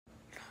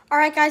All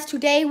right, guys,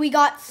 today we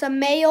got some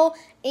mail,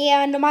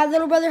 and my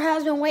little brother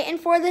has been waiting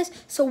for this,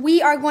 so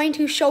we are going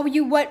to show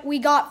you what we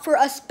got for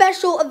a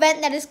special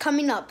event that is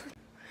coming up.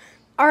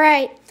 All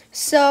right,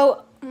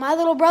 so my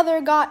little brother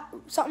got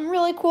something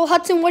really cool.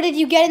 Hudson, what did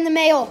you get in the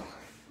mail?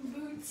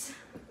 Boots.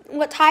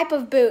 What type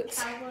of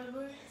boots? Cowboy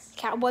boots.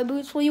 Cowboy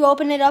boots. Will you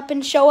open it up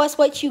and show us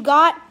what you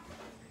got?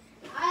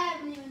 I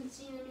haven't even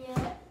seen them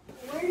yet.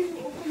 Where do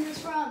you open this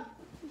from?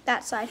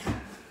 That side.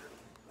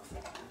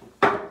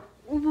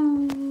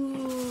 Ooh.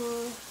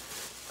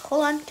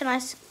 Hold on, can I?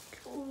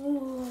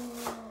 Ooh.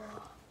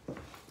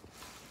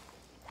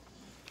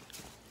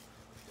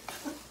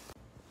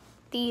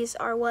 These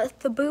are what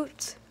the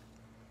boots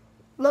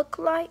look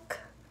like.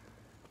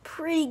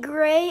 Pretty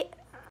great.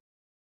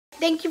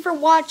 Thank you for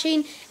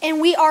watching,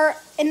 and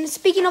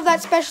speaking of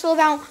that special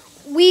event,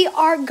 we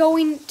are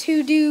going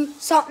to do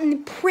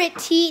something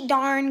pretty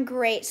darn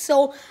great.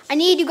 So I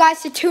need you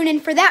guys to tune in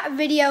for that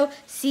video.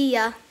 See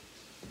ya.